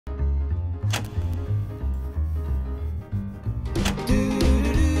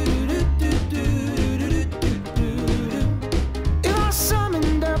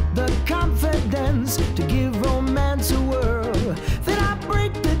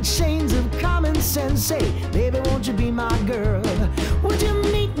kiss and say, baby, won't you be my girl? Would you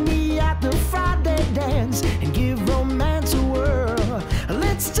meet me at the Friday dance and give romance a whirl?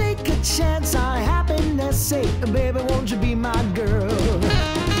 Let's take a chance, our happiness sake, baby, won't you be my girl?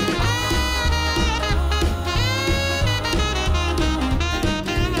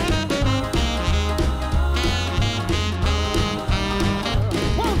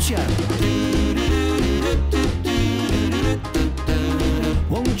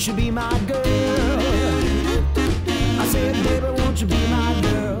 Won't you be my girl? I said, baby, won't you be my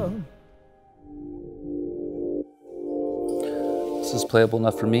girl? This is playable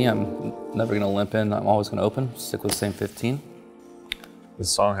enough for me. I'm never gonna limp in. I'm always gonna open, stick with the same 15.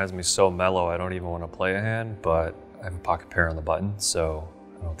 This song has me so mellow, I don't even want to play a hand, but I have a pocket pair on the button, so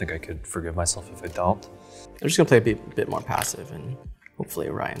I don't think I could forgive myself if I don't. I'm just gonna play a bit more passive, and hopefully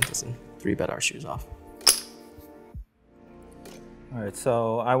Ryan doesn't 3-bet our shoes off. All right,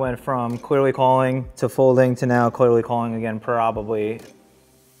 so I went from clearly calling to folding to now clearly calling again, probably.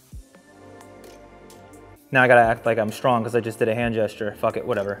 Now I gotta act like I'm strong because I just did a hand gesture. Fuck it,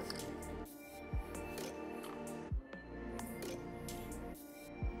 whatever.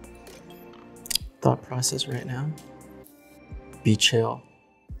 Thought process right now. Be chill.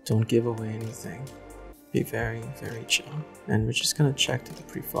 Don't give away anything. Be very, very chill. And we're just gonna check to the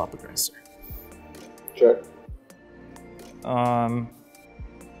pre-flop aggressor. Check. I'm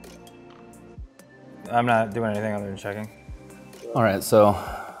not doing anything other than checking. All right, so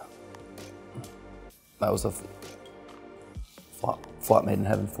that was a flop made in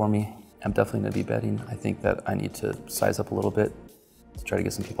heaven for me. I'm definitely gonna be betting. I think that I need to size up a little bit to try to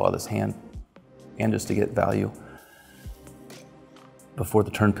get some people out of this hand and just to get value before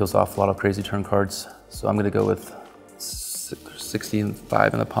the turn peels off. A lot of crazy turn cards. So I'm gonna go with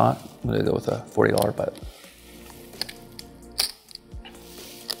 65 in the pot. I'm gonna go with a $40 bet.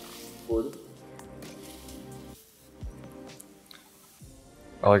 40.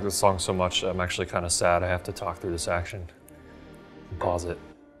 I like this song so much, I'm actually kind of sad I have to talk through this action and pause it.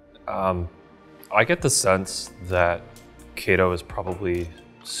 I get the sense that Cato is probably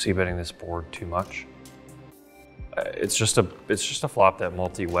c-betting this board too much. It's just a flop that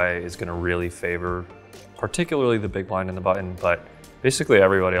multi-way is gonna really favor particularly the big blind and the button, but basically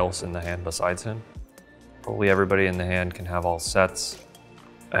everybody else in the hand besides him. Probably everybody in the hand can have all sets,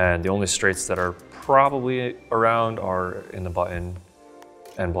 and the only straights that are probably around are in the button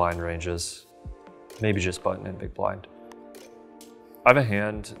and blind ranges, maybe just button and big blind. I have a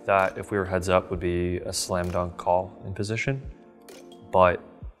hand that if we were heads up would be a slam dunk call in position, but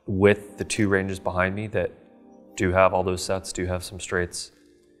with the two ranges behind me that do have all those sets, do have some straights,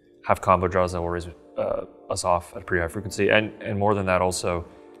 have combo draws that will raise us off at a pretty high frequency, and more than that also,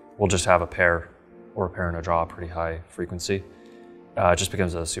 we'll just have a pair or a pair and a draw pretty high frequency. It just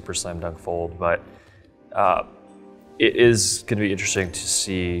becomes a super slam dunk fold, but it is going to be interesting to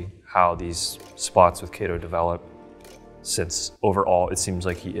see how these spots with Cato develop, since overall it seems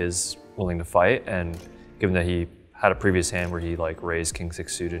like he is willing to fight, and given that he had a previous hand where he like raised king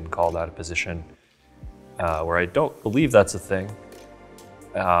six suited and called out of position, where I don't believe that's a thing.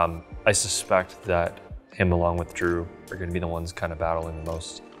 I suspect that him along with Drew are going to be the ones kind of battling the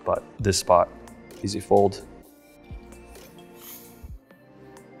most, but this spot, easy fold.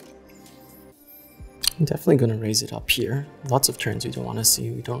 I'm definitely going to raise it up here. Lots of turns we don't want to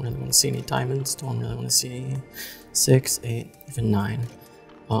see. We don't really want to see any diamonds. Don't really want to see 6, 8, even 9.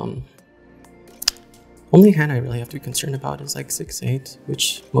 Only hand I really have to be concerned about is like 6, 8,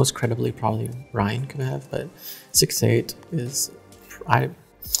 which most credibly probably Ryan could have, but 6, 8 is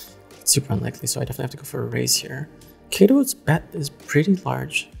super unlikely, so I definitely have to go for a raise here. Cato's bet is pretty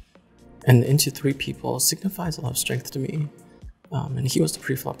large, and into 3 people signifies a lot of strength to me, and he was the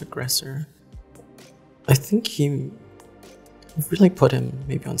pre-flop aggressor. I think he really put him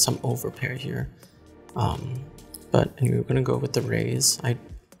maybe on some overpair here, but anyway, we're gonna go with the raise. I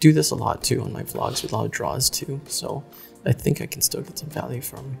do this a lot too on my vlogs with a lot of draws too, so I think I can still get some value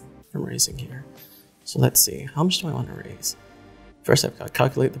from raising here. So let's see, how much do I want to raise? First I've got to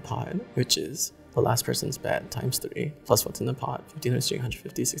calculate the pot, which is the last person's bet times 3 plus what's in the pot. 15 is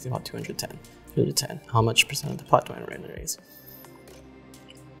 350, 16 pot 210. 210. How much percent of the pot do I want to raise?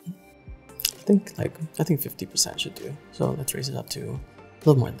 I think 50% should do. So let's raise it up to a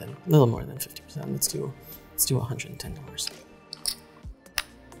little more than 50%. Let's do $110.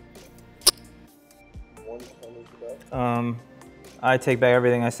 I take back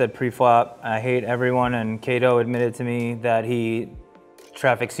everything I said pre-flop. I hate everyone, and Cato admitted to me that he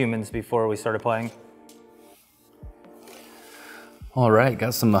traffics humans before we started playing. All right,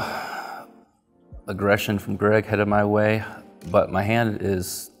 got some aggression from Greg headed my way, but my hand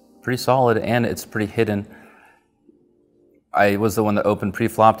is pretty solid and it's pretty hidden. I was the one that opened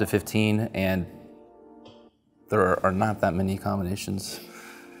pre-flop to 15, and there are not that many combinations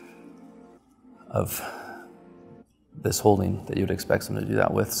of this holding that you would expect someone to do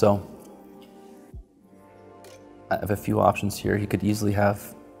that with. So I have a few options here. He could easily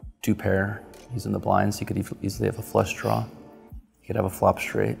have 2 pair. He's in the blinds. He could easily have a flush draw. He could have a flop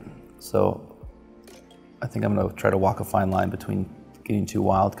straight. So I think I'm gonna try to walk a fine line between getting too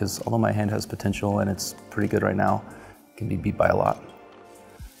wild, because although my hand has potential and it's pretty good right now, it can be beat by a lot.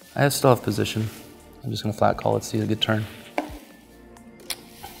 I still have position. I'm just gonna flat call it, see a good turn.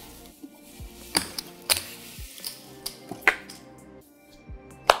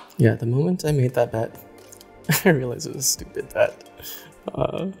 Yeah, the moment I made that bet, I realized it was a stupid bet.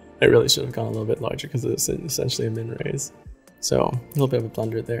 I really should have gone a little bit larger because it was essentially a min raise. So a little bit of a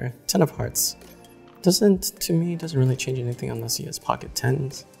blunder there. 10 of hearts. To me, doesn't really change anything unless he has pocket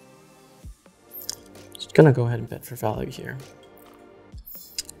 10s. Just gonna go ahead and bet for value here.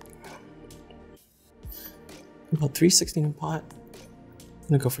 About 316 in pot. I'm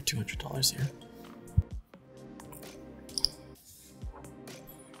gonna go for $200 here.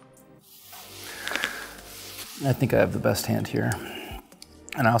 I think I have the best hand here.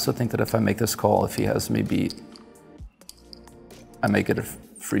 And I also think that if I make this call, if he has me beat, I make it a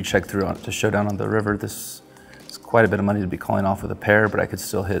free check through to showdown on the river. This is quite a bit of money to be calling off with a pair, but I could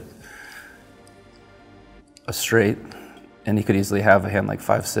still hit a straight, and he could easily have a hand like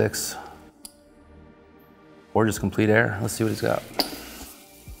 5-6, or just complete air. Let's see what he's got.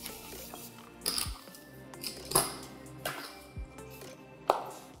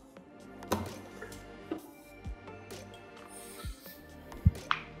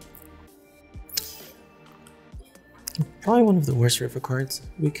 Probably one of the worst river cards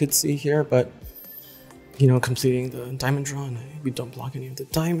we could see here, but you know, completing the diamond draw, and we don't block any of the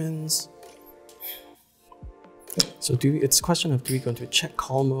diamonds. So it's a question of, do we go into a check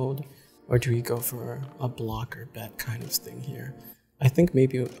call mode, or do we go for a block or bet kind of thing here? I think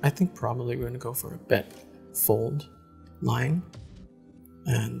probably we're gonna go for a bet fold line,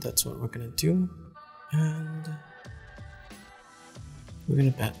 and that's what we're gonna do. And we're gonna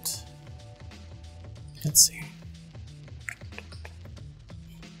bet. Let's see.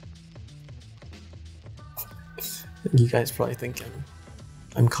 You guys probably think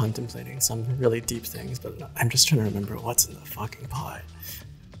I'm contemplating some really deep things, but I'm just trying to remember what's in the fucking pot.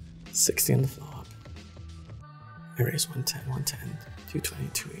 60 on the flop. I raise 110, 110, 220,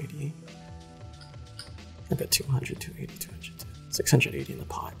 280. I bet 200, 280, 200, 680 in the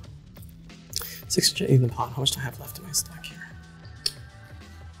pot. 680 in the pot. How much do I have left in my stack here?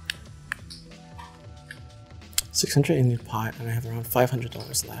 680 in the pot, and I have around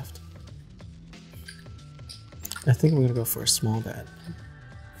 $500 left. I think I'm gonna go for a small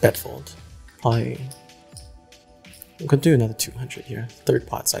bet fold. Probably, I'm gonna do another 200 here, 3rd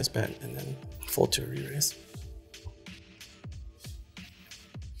pot size bet, and then fold to a re-raise.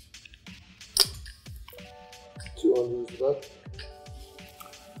 $200 is that?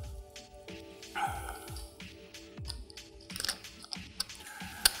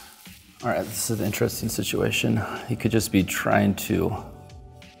 All right, this is an interesting situation. He could just be trying to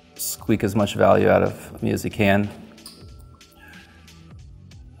squeak as much value out of me as he can.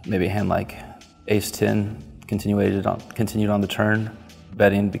 Maybe a hand like Ace-10 continued on the turn,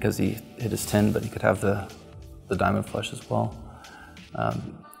 betting because he hit his 10, but he could have the diamond flush as well. A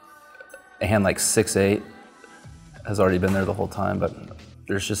hand like 6-8 has already been there the whole time, but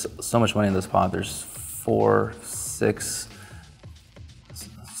there's just so much money in this pot. There's 4, 6,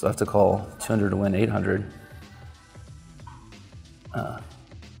 so I have to call 200 to win 800.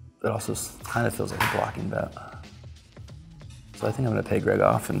 It also kind of feels like a blocking bet. So I think I'm gonna pay Greg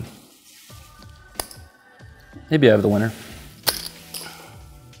off, and maybe I have the winner.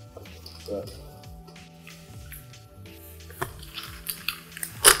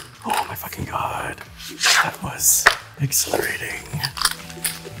 Oh my fucking god. That was exhilarating.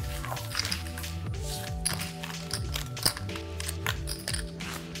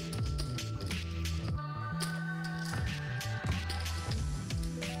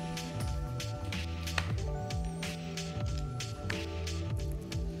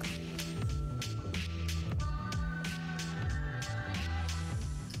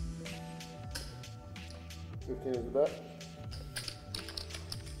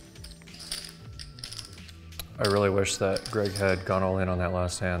 I really wish that Greg had gone all in on that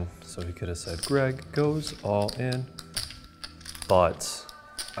last hand, so he could have said, Greg goes all in. But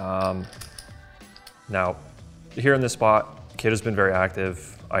now, here in this spot, Kid has been very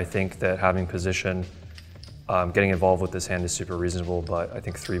active. I think that having position Getting involved with this hand is super reasonable, but I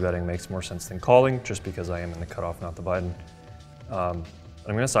think 3-betting makes more sense than calling, just because I am in the cutoff, not the button. I'm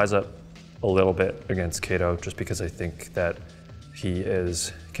gonna size up a little bit against Cato, just because I think that he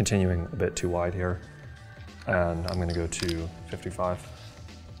is continuing a bit too wide here. And I'm gonna go to 55.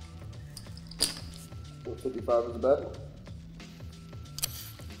 So 55 is a bet.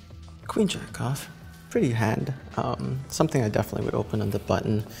 Queen jack off, pretty hand. Something I definitely would open on the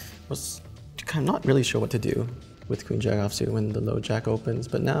button. I'm not really sure what to do with queen jack offsuit when the low jack opens,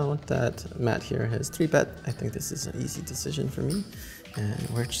 but now that Matt here has 3-bet, I think this is an easy decision for me, and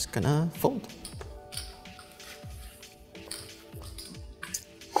we're just gonna fold.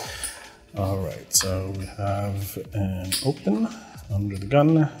 All right, so we have an open under the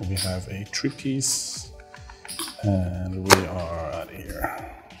gun. We have a 3-piece, and we are out of here.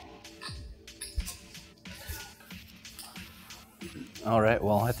 All right,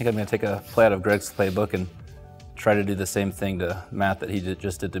 well, I think I'm going to take a play out of Greg's playbook and try to do the same thing to Matt that he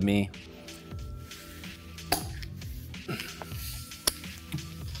just did to me.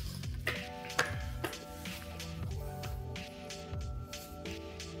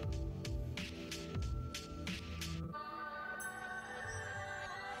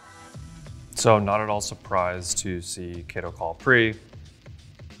 So not at all surprised to see Cato call pre.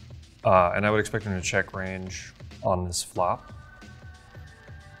 And I would expect him to check range on this flop.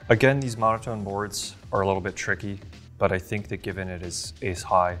 Again, these monotone boards are a little bit tricky, but I think that given it is ace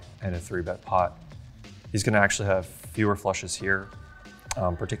high and a 3-bet pot, he's gonna actually have fewer flushes here,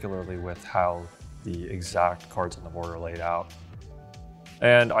 particularly with how the exact cards on the board are laid out.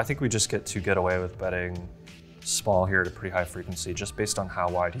 And I think we just get away with betting small here at a pretty high frequency, just based on how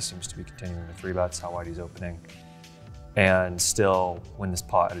wide he seems to be continuing to 3-bets, how wide he's opening, and still win this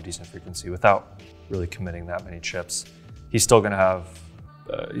pot at a decent frequency without really committing that many chips. He's still gonna have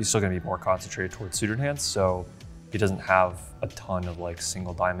he's still going to be more concentrated towards suited hands, so he doesn't have a ton of like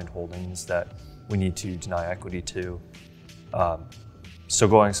single diamond holdings that we need to deny equity to. So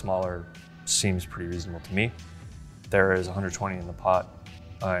going smaller seems pretty reasonable to me. There is 120 in the pot.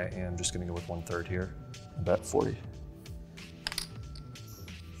 I am just going to go with 1/3 here and bet 40.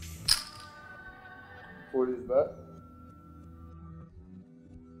 40 is bet.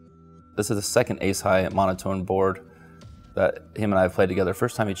 This is the second ace high monotone board that him and I have played together.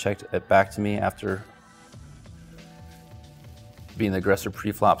 First time he checked it back to me after being the aggressor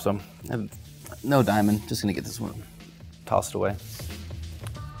pre-flop, so I have no diamond, just gonna get this one tossed away.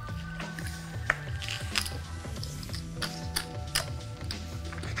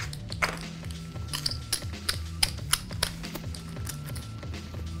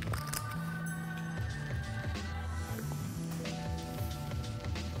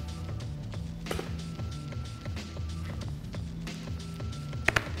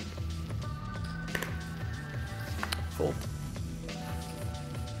 Fold.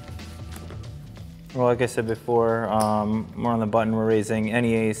 Well, like I said before, more on the button, we're raising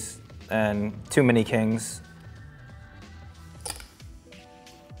any ace and too many kings.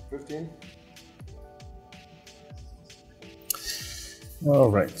 15.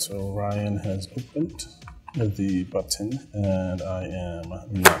 All right, so Ryan has opened the button, and I am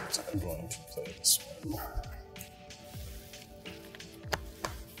not going to play this one.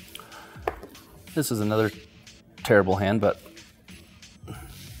 This is another terrible hand, but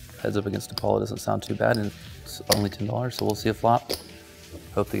heads up against Depaulo doesn't sound too bad, and it's only $10, so we'll see a flop.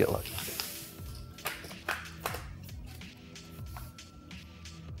 Hope to get lucky.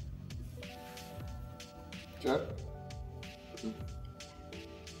 Check.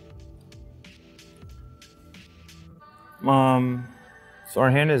 So our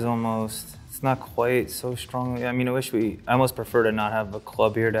hand is almost, it's not quite so strongly. I mean, I almost prefer to not have a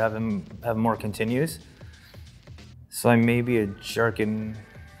club here, to have him have more continues. So I may be a jerkin.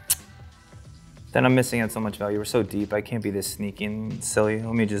 Then I'm missing out so much value. We're so deep. I can't be this sneaky and silly.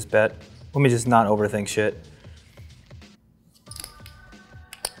 Let me just bet. Let me just not overthink shit.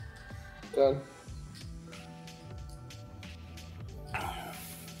 10.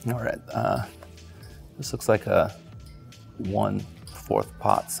 All right, this looks like a 1/4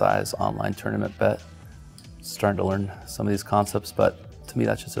 pot size online tournament bet. Starting to learn some of these concepts, but to me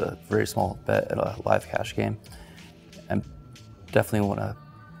that's just a very small bet at a live cash game. I definitely want to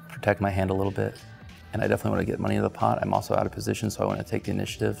protect my hand a little bit, and I definitely want to get money in the pot. I'm also out of position, so I want to take the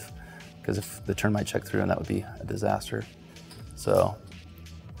initiative, because if the turn might check through, and that would be a disaster. So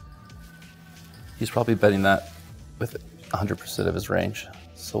he's probably betting that with 100% of his range.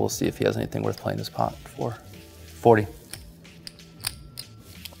 So we'll see if he has anything worth playing this pot for. 40.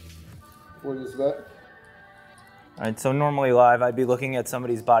 40 is bet. All right, so normally live, I'd be looking at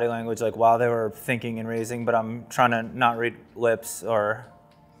somebody's body language like while they were thinking and raising, but I'm trying to not read lips, or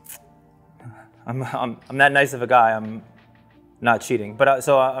I'm that nice of a guy. I'm not cheating, but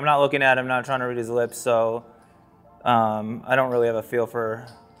so I'm not looking at him, not trying to read his lips. So I don't really have a feel for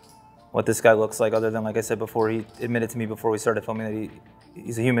what this guy looks like, other than, like I said before, he admitted to me before we started filming that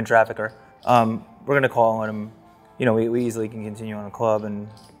he's a human trafficker. We're gonna call on him. You know, we easily can continue on a club, and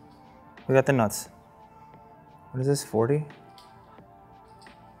we got the nuts. What is this, 40?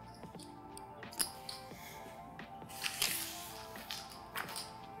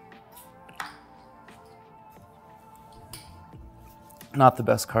 Not the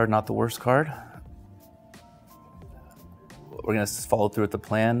best card, not the worst card. We're gonna follow through with the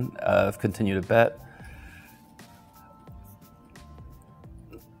plan of continue to bet.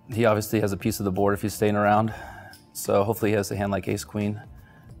 He obviously has a piece of the board if he's staying around. So hopefully he has a hand like ace queen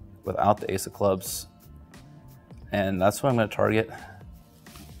without the ace of clubs. And that's what I'm gonna target.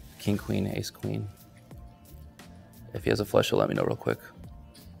 King, queen, ace, queen. If he has a flush, he'll let me know real quick.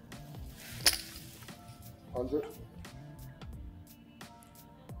 100.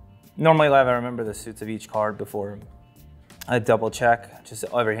 Normally live, I remember the suits of each card before I double check just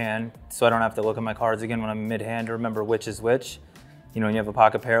every hand, so I don't have to look at my cards again when I'm mid-hand to remember which is which. You know, when you have a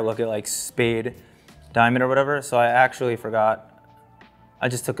pocket pair, look at like spade, diamond or whatever. So I actually forgot. I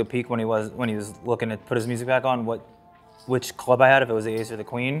just took a peek when he was looking to put his music back on, which club I had, if it was the ace or the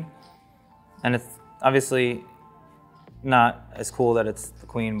queen. And it's obviously not as cool that it's the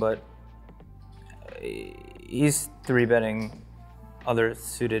queen, but he's 3-betting other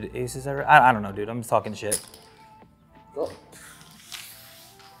suited aces ever. I don't know, dude. I'm just talking shit. Go.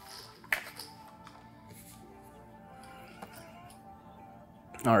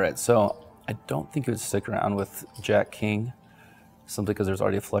 All right, so I don't think he would stick around with Jack King, simply because there's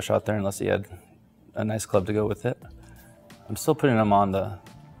already a flush out there, unless he had a nice club to go with it. I'm still putting him on the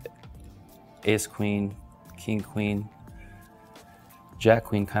ace queen, king queen, jack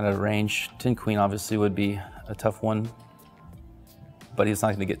queen kind of range. 10 queen obviously would be a tough one, but he's not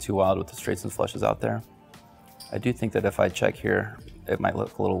going to get too wild with the straights and flushes out there. I do think that if I check here, it might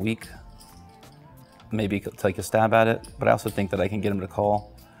look a little weak. Maybe take a stab at it, but I also think that I can get him to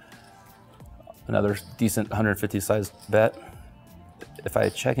call. Another decent 150 size bet. If I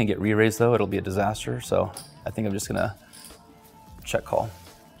check and get re-raised though, it'll be a disaster. So I think I'm just gonna check call.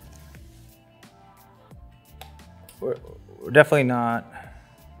 We're definitely not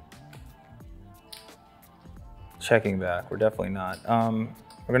checking back. We're definitely not.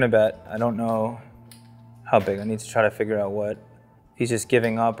 We're gonna bet. I don't know how big. I need to try to figure out what he's just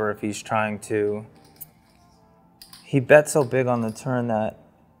giving up, or if he's trying to. He bet so big on the turn that,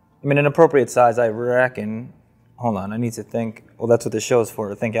 I mean, an appropriate size, I reckon. Hold on, I need to think. Well, that's what the show's for,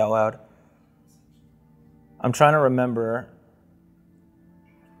 to think out loud. I'm trying to remember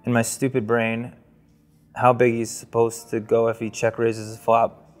in my stupid brain how big he's supposed to go if he check raises his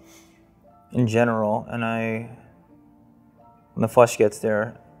flop in general. And when the flush gets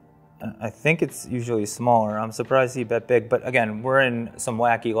there, I think it's usually smaller. I'm surprised he bet big, but again, we're in some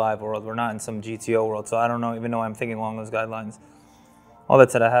wacky live world. We're not in some GTO world, so I don't know, even though I'm thinking along those guidelines. All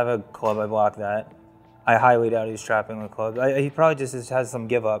that said, I have a club, I block that. I highly doubt he's trapping with clubs. He probably just has some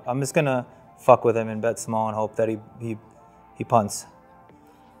give up. I'm just gonna fuck with him and bet small and hope that he punts.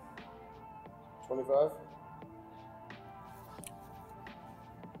 25.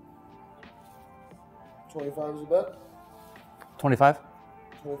 25 is a bet. 25?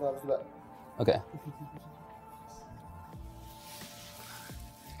 25 is a bet. Okay.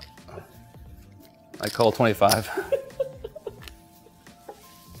 I call 25.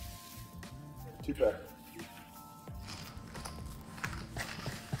 2 pair.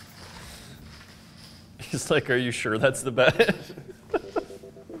 He's like, are you sure that's the bet?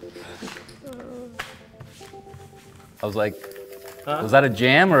 I was like, was that a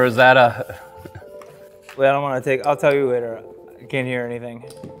jam or is that a... Wait, I don't want to take, I'll tell you later. I can't hear anything.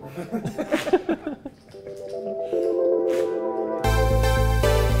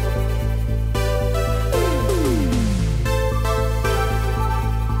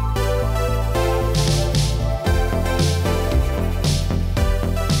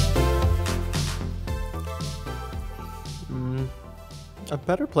 A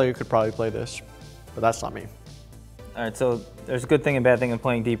better player could probably play this, but that's not me. All right, so there's a good thing and bad thing of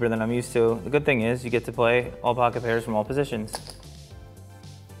playing deeper than I'm used to. The good thing is you get to play all pocket pairs from all positions.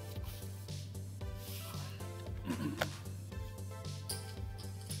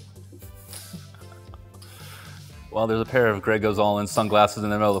 Well, there's a pair of Greg Goes All In sunglasses in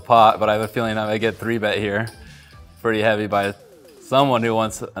the middle of the pot, but I have a feeling I might get 3-bet here. Pretty heavy by someone who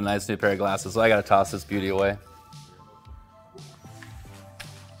wants a nice new pair of glasses, so I gotta toss this beauty away.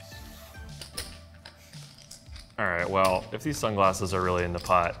 All right, well, if these sunglasses are really in the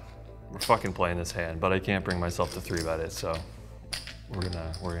pot, we're fucking playing this hand, but I can't bring myself to 3-bet it, so we're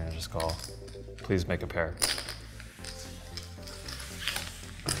gonna just call. Please make a pair.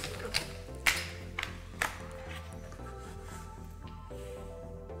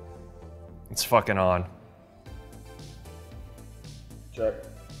 It's fucking on. Check.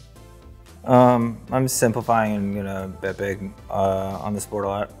 I'm simplifying and gonna bet big on this board a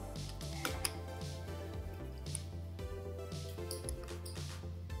lot.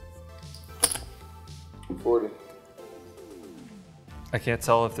 I can't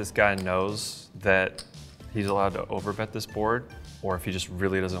tell if this guy knows that he's allowed to overbet this board or if he just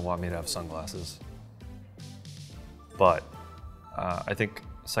really doesn't want me to have sunglasses. But I think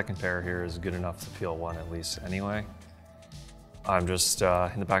second pair here is good enough to peel one at least anyway. I'm just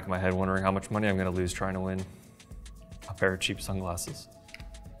in the back of my head wondering how much money I'm gonna lose trying to win a pair of cheap sunglasses.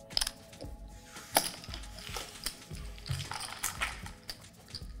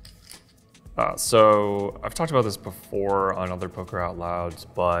 So I've talked about this before on other Poker Out Louds,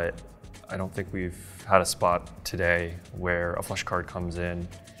 but I don't think we've had a spot today where a flush card comes in.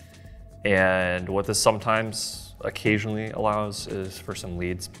 And what this sometimes occasionally allows is for some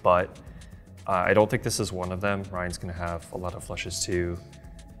leads, but I don't think this is one of them. Ryan's gonna have a lot of flushes too.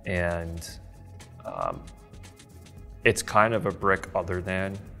 And it's kind of a brick other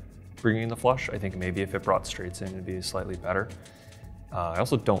than bringing the flush. I think maybe if it brought straights in, it'd be slightly better. I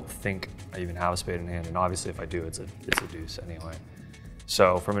also don't think I even have a spade in hand, and obviously if I do, it's a deuce anyway.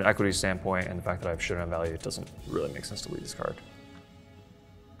 So from an equity standpoint and the fact that I have showdown value, it doesn't really make sense to lead this card.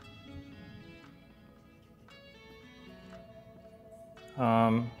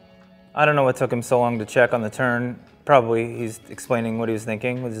 I don't know what took him so long to check on the turn. Probably he's explaining what he was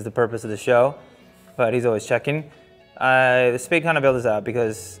thinking, which is the purpose of the show, but he's always checking. The spade kind of bailed us out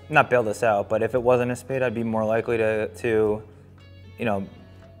because, not bailed us out, but if it wasn't a spade, I'd be more likely to you know,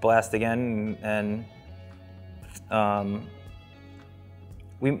 blast again, and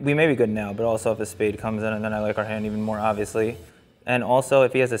we may be good now, but also if a spade comes in and then I like our hand even more, obviously. And also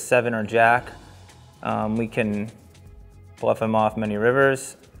if he has a 7 or jack, we can bluff him off many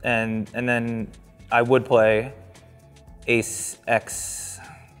rivers, and then I would play ace X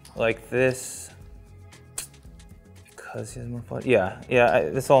like this because he has more fun. Yeah,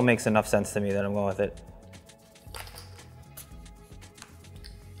 this all makes enough sense to me that I'm going with it.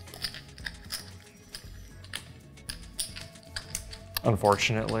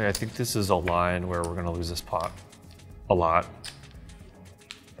 Unfortunately, I think this is a line where we're gonna lose this pot a lot.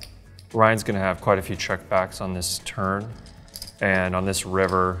 Ryan's gonna have quite a few checkbacks on this turn, and on this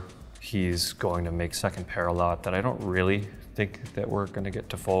river, he's going to make second pair a lot that I don't really think that we're gonna get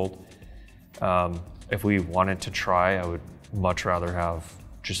to fold. If we wanted to try, I would much rather have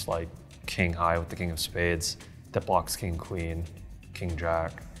just like king high with the king of spades that blocks king queen, king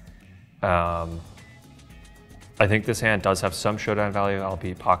jack. I think this hand does have some showdown value. I'll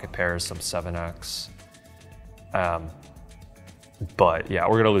be pocket pairs, some 7x. But yeah,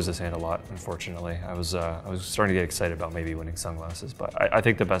 we're gonna lose this hand a lot, unfortunately. I was starting to get excited about maybe winning sunglasses, but I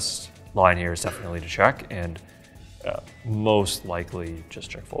think the best line here is definitely to check, and most likely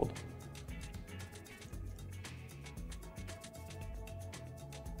just check fold.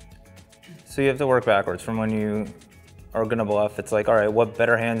 So you have to work backwards from when you are gonna bluff. It's like, all right, what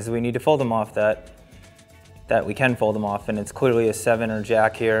better hands do we need to fold them off that we can fold them off? And it's clearly a 7 or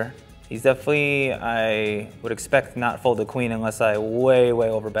jack here. He's definitely, I would expect, not fold the queen unless I way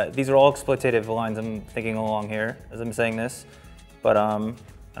overbet. These are all exploitative lines I'm thinking along here as I'm saying this. But I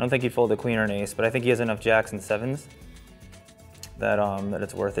don't think he'd fold a queen or an ace, but I think he has enough jacks and 7s that that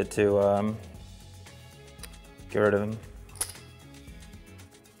it's worth it to get rid of him.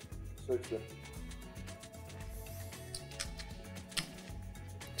 60.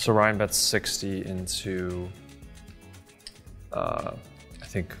 So Ryan bets 60 into, I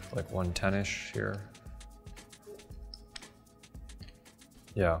think like 110-ish here.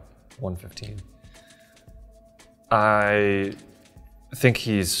 Yeah, 115. I think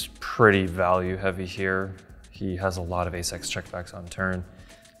he's pretty value heavy here. He has a lot of ace-x checkbacks on turn.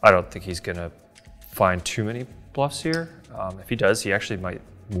 I don't think he's gonna find too many bluffs here. If he does, he actually might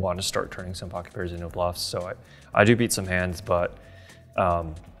want to start turning some pocket pairs into bluffs. So I do beat some hands, but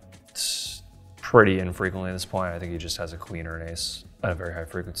it's pretty infrequently at this point. I think he just has a queen or an ace at a very high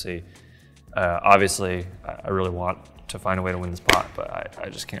frequency. Obviously, I really want to find a way to win this pot, but I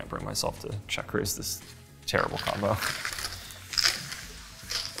just can't bring myself to check raise this terrible combo.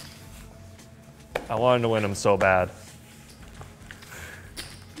 I wanted to win him so bad.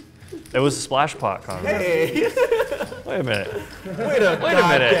 It was a splash pot combo. Hey! Wait a minute. Wait a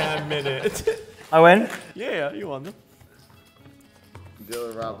goddamn minute. I win? Yeah, you won them.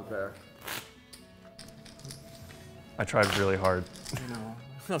 Dealer round the pair. I tried really hard. No,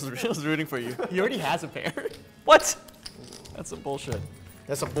 I was rooting for you. He already has a pair. What? That's some bullshit.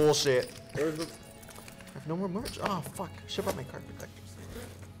 That's a bullshit. Where's the... I have no more merch. Oh, fuck. Should have brought my card protectors.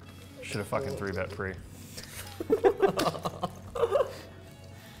 Should have fucking 3-bet free.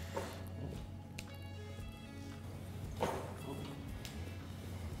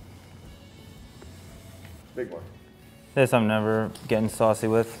 Big one. This I'm never getting saucy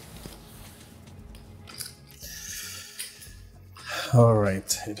with. All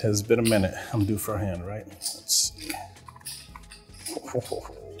right, it has been a minute. I'm due for a hand, right? Let's see.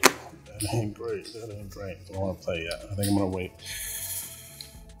 That ain't great. That ain't great. I don't want to play yet. I think I'm gonna wait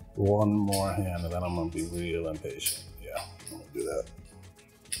one more hand, and then I'm gonna be real impatient. Yeah, I'm gonna do that.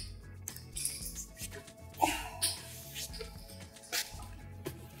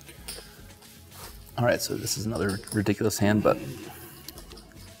 All right, so this is another ridiculous hand, but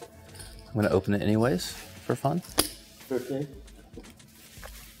I'm gonna open it anyways for fun. 15.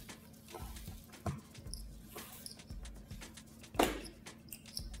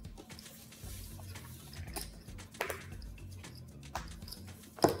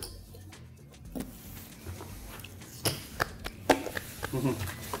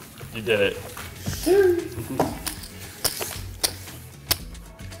 You did it.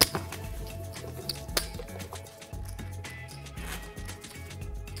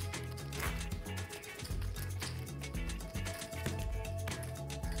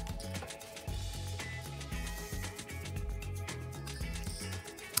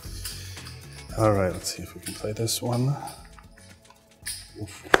 All right, let's see if we can play this one.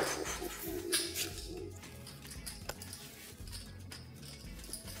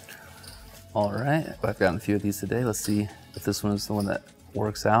 All right, I've gotten a few of these today. Let's see if this one is the one that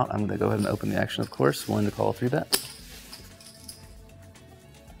works out. I'm gonna go ahead and open the action, of course. Willing to call a 3-bet.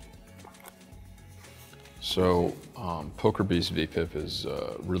 So PokerBeast VPIP is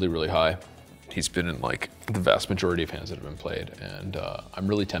really, really high. He's been in like the vast majority of hands that have been played, and I'm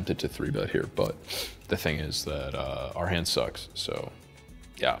really tempted to 3-bet here, but the thing is that our hand sucks, so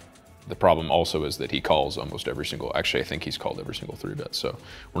yeah. The problem also is that he calls almost every single, actually I think he's called every single 3-bet, so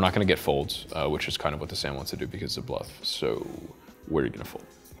we're not gonna get folds, which is kind of what the Sam wants to do because of bluff, so where are you gonna fold?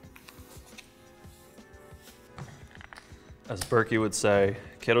 As Berkey would say,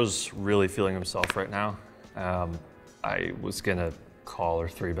 Kiddo's really feeling himself right now. I was gonna call or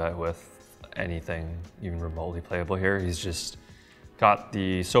 3-bet with anything even remotely playable here. He's just got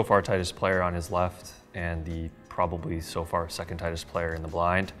the so far tightest player on his left and the probably so far second tightest player in the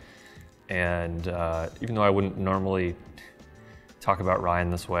blind. And even though I wouldn't normally talk about Ryan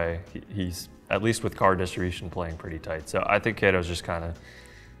this way, he's, at least with card distribution, playing pretty tight. So I think Kiddo's just kind of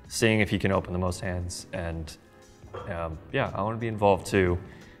seeing if he can open the most hands. And yeah, I want to be involved too.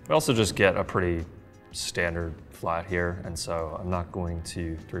 We also just get a pretty standard flat here. And so I'm not going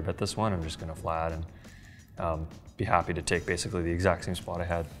to 3-bet this one. I'm just going to flat and be happy to take basically the exact same spot I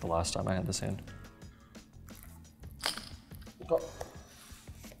had the last time I had this hand.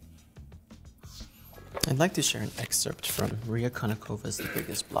 I'd like to share an excerpt from Maria Konakova's The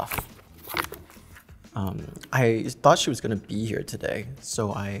Biggest Bluff. I thought she was going to be here today,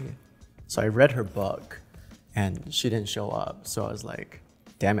 so I read her book, and she didn't show up. So I was like,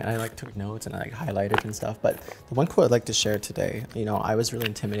 damn it! I like took notes and I like highlighted and stuff. But the one quote I'd like to share today, you know, I was really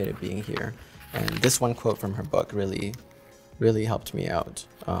intimidated being here, and this one quote from her book really helped me out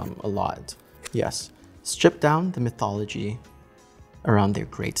a lot. Yes, strip down the mythology around their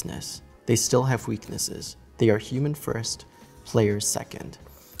greatness. They still have weaknesses. They are human first, players second.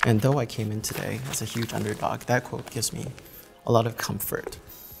 And though I came in today as a huge underdog, that quote gives me a lot of comfort.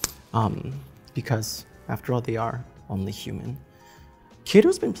 Because after all, they are only human.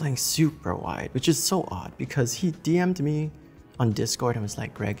 Kiddo's been playing super wide, which is so odd because he DM'd me on Discord and was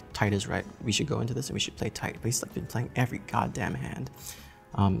like, Greg, tight is right. We should go into this and we should play tight. But he's like been playing every goddamn hand.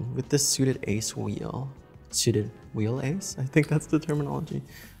 With this suited ace wheel, suited wheel ace, I think that's the terminology.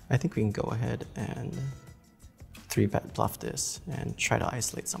 I think we can go ahead and 3-bet bluff this and try to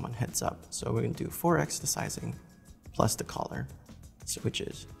isolate someone heads up. So we're gonna do 4x the sizing plus the caller, so which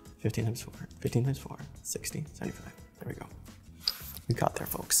is 15 times 4, 15 times 4, 60, 75. There we go. We got there,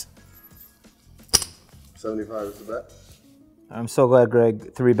 folks. 75 is the bet. I'm so glad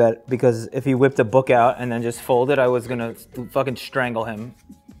Greg 3-bet, because if he whipped a book out and then just folded, I was gonna fucking strangle him.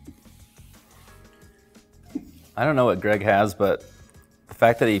 I don't know what Greg has, but the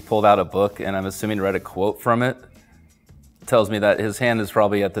fact that he pulled out a book and I'm assuming read a quote from it tells me that his hand is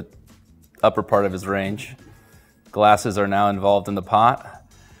probably at the upper part of his range. Glasses are now involved in the pot.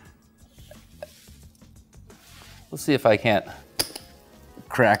 We'll see if I can't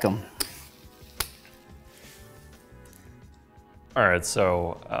crack him. All right,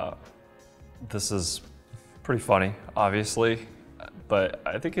 so this is pretty funny, obviously, but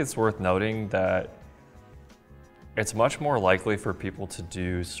I think it's worth noting that it's much more likely for people to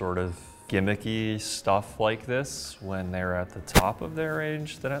do sort of gimmicky stuff like this when they're at the top of their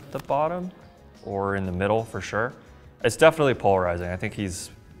range than at the bottom or in the middle for sure. It's definitely polarizing. I think he's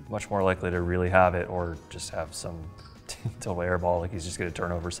much more likely to really have it or just have some total airball, like he's just gonna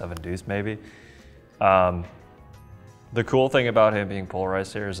turn over 7 deuce maybe. The cool thing about him being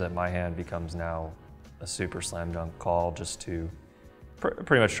polarized here is that my hand becomes now a super slam dunk call just to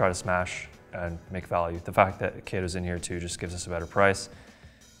pretty much try to smash and make value. The fact that Cato's in here too just gives us a better price.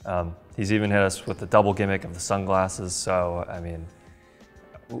 He's even hit us with the double gimmick of the sunglasses. So, I mean,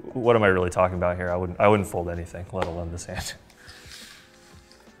 what am I really talking about here? I wouldn't fold anything, let alone this hand.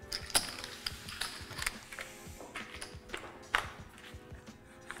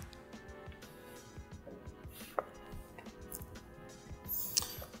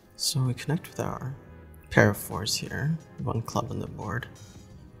 So we connect with our pair of fours here, 1 club on the board.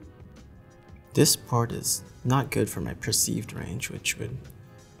 This board is not good for my perceived range, which would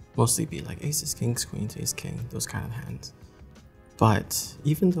mostly be like aces, kings, queens, ace, king, those kind of hands. But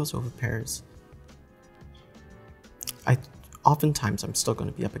even those overpairs, oftentimes I'm still going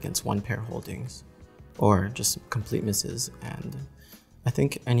to be up against 1 pair holdings or just complete misses, and I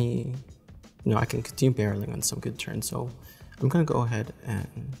think I can continue barreling on some good turns, so I'm going to go ahead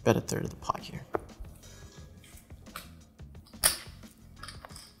and bet a third of the pot here.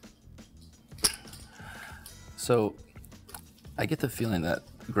 So I get the feeling that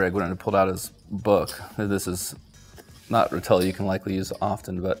Greg wouldn't have pulled out his book. This is not a tell you can likely use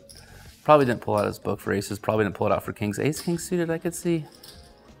often, but probably didn't pull out his book for aces, probably didn't pull it out for kings. Ace, king suited, I could see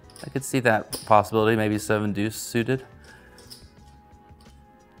that possibility, maybe 7 deuce suited.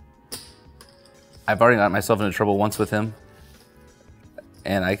 I've already got myself into trouble once with him,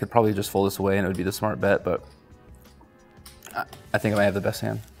 and I could probably just fold this away and it would be the smart bet, but I think I might have the best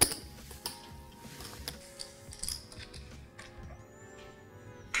hand.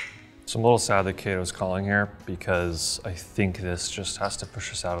 So I'm a little sad that Cato's calling here because I think this just has to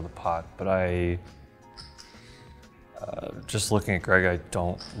push us out of the pot. But just looking at Greg, I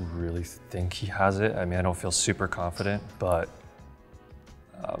don't really think he has it. I mean, I don't feel super confident, but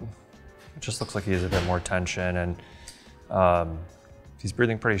it just looks like he has a bit more tension and he's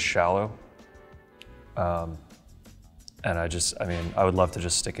breathing pretty shallow. And I mean, I would love to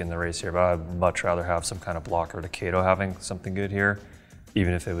just stick in the race here, but I'd much rather have some kind of blocker to Cato having something good here.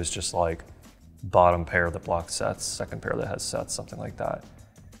 Even if it was just like bottom pair that blocks sets, second pair that has sets, something like that.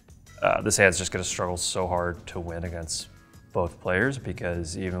 This hand's just gonna struggle so hard to win against both players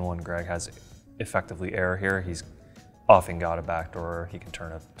because even when Greg has effectively air here, he's often got a backdoor, he can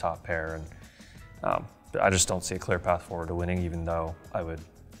turn a top pair, and I just don't see a clear path forward to winning, even though I would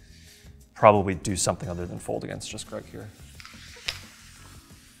probably do something other than fold against just Greg here.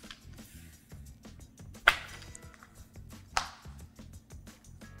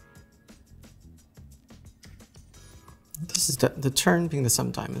 This is the turn being the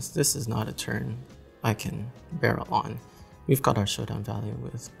sometime this is not a turn I can barrel on. We've got our showdown value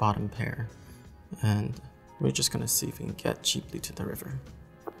with bottom pair, and we're just gonna see if we can get cheaply to the river.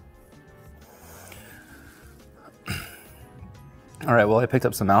 All right, well, I picked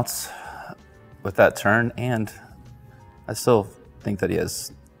up some outs with that turn, and I still think that he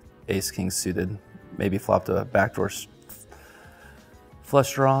has ace king suited. Maybe flopped a backdoor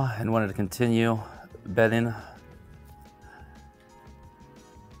flush draw and wanted to continue betting.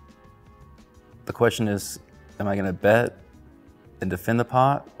 The question is, am I gonna bet and defend the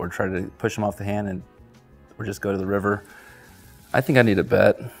pot or try to push him off the hand or just go to the river? I think I need a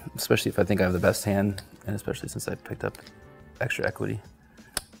bet, especially if I think I have the best hand, and especially since I picked up extra equity.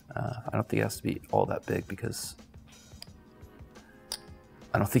 I don't think it has to be all that big because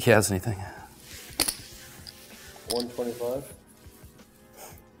I don't think he has anything. 125.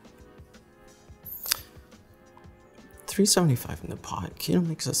 375 in the pot. Keno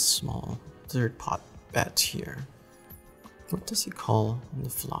makes a small third pot bet here. What does he call on the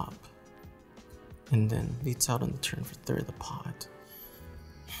flop? And then leads out on the turn for third of the pot.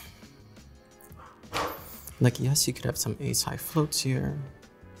 Like, yes, you could have some ace high floats here.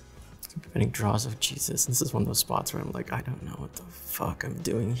 Any draws of Jesus. This is one of those spots where I'm like, I don't know what the fuck I'm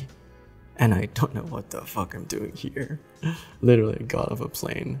doing. And I don't know what the fuck I'm doing here. Literally, I got off a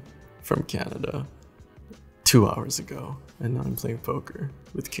plane from Canada 2 hours ago, and now I'm playing poker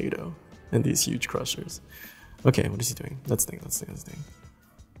with Cato and these huge crushers. Okay, what is he doing? Let's think.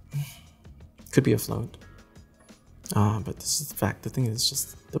 Could be a float. But this is the fact. The thing is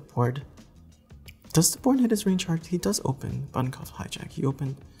just the board. Does the board hit his range hard? He does open button cuff hijack. He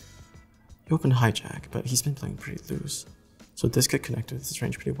opened hijack, but he's been playing pretty loose. So this could connect with his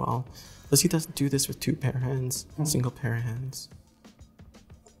range pretty well. Does he do this with 2 pair hands, single pair hands?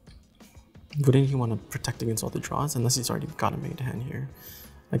 Wouldn't he want to protect against all the draws unless he's already got a made hand here?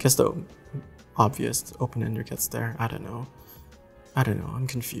 I guess the obvious open-ender gets there. I don't know. I'm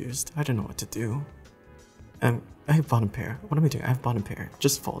confused. I don't know what to do. I have bottom pair. What am I doing? I have bottom pair.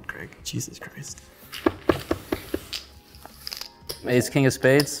 Just fold, Greg. Jesus Christ. Ace, king of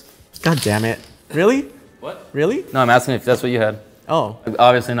spades. God damn it. Really? What? Really? No, I'm asking if that's what you had. Oh.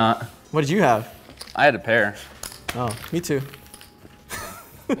 Obviously not. What did you have? I had a pair. Oh, me too.